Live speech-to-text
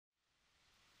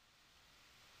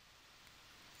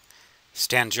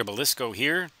Stan Gibilisco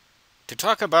here to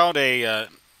talk about a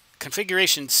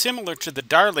configuration similar to the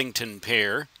Darlington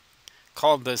pair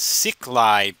called the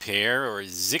Sziklai Pair or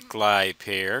Sziklai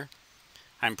Pair.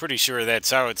 I'm pretty sure that's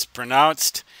how it's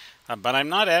pronounced, but I'm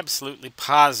not absolutely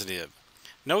positive.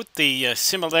 Note the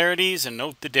similarities and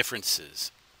note the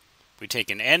differences. We take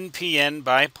an NPN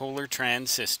bipolar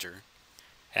transistor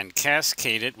and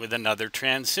cascade it with another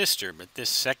transistor, but this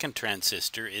second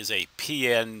transistor is a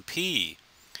PNP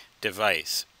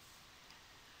device.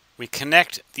 We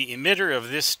connect the emitter of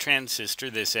this transistor,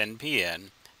 this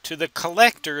NPN, to the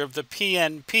collector of the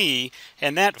PNP,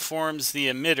 and that forms the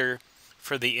emitter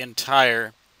for the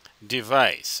entire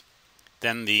device.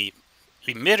 Then the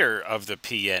emitter of the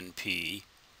PNP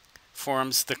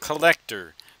forms the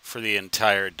collector for the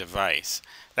entire device.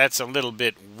 That's a little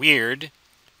bit weird,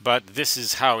 but this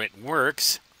is how it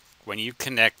works. When you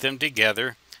connect them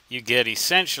together, you get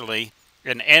essentially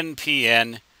an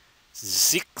NPN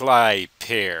Sziklai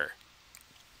pair.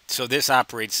 So this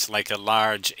operates like a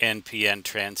large NPN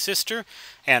transistor,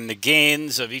 and the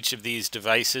gains of each of these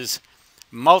devices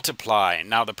multiply.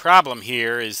 Now the problem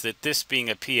here is that this being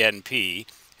a PNP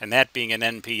and that being an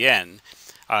NPN,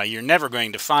 you're never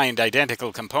going to find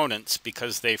identical components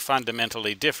because they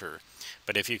fundamentally differ.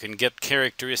 But if you can get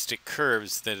characteristic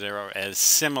curves that are as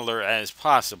similar as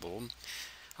possible,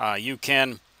 you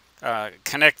can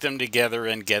connect them together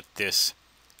and get this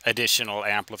additional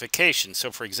amplification. So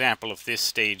for example, if this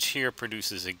stage here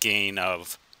produces a gain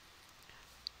of,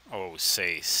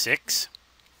 say 6,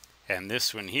 and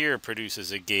this one here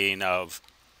produces a gain of,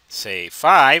 say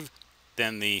 5,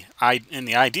 then in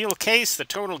the ideal case, the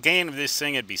total gain of this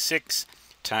thing would be 6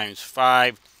 times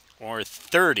 5, or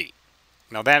 30.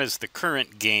 Now that is the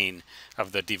current gain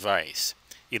of the device.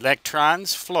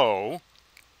 Electrons flow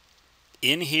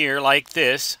in here like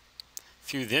this,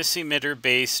 through this emitter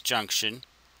base junction,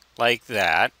 like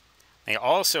that. They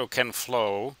also can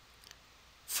flow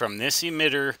from this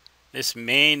emitter, this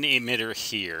main emitter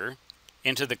here,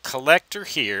 into the collector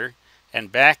here,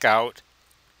 and back out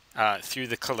through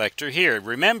the collector here.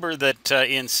 Remember that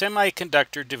in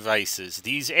semiconductor devices,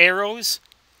 these arrows,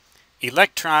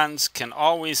 electrons can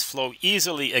always flow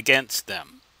easily against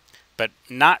them, but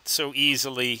not so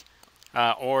easily,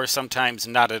 or sometimes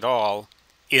not at all,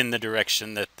 in the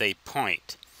direction that they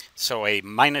point. So a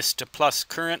minus to plus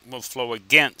current will flow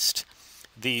against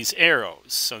these arrows.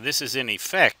 So this is in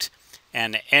effect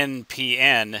an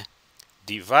NPN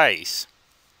device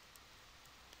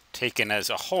taken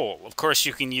as a whole. Of course,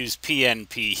 you can use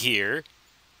PNP here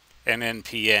and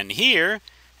NPN here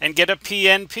and get a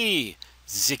PNP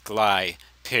Sziklai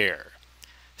pair.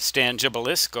 Stan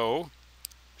Gibilisco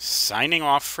signing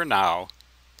off for now,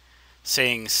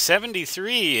 saying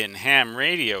 73 in ham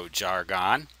radio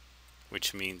jargon,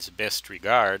 which means best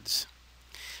regards,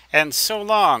 and so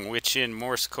long, which in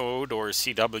Morse code or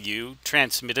CW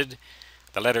transmitted,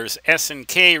 the letters S and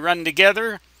K run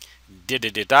together,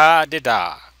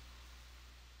 da-da-da-da-da-da.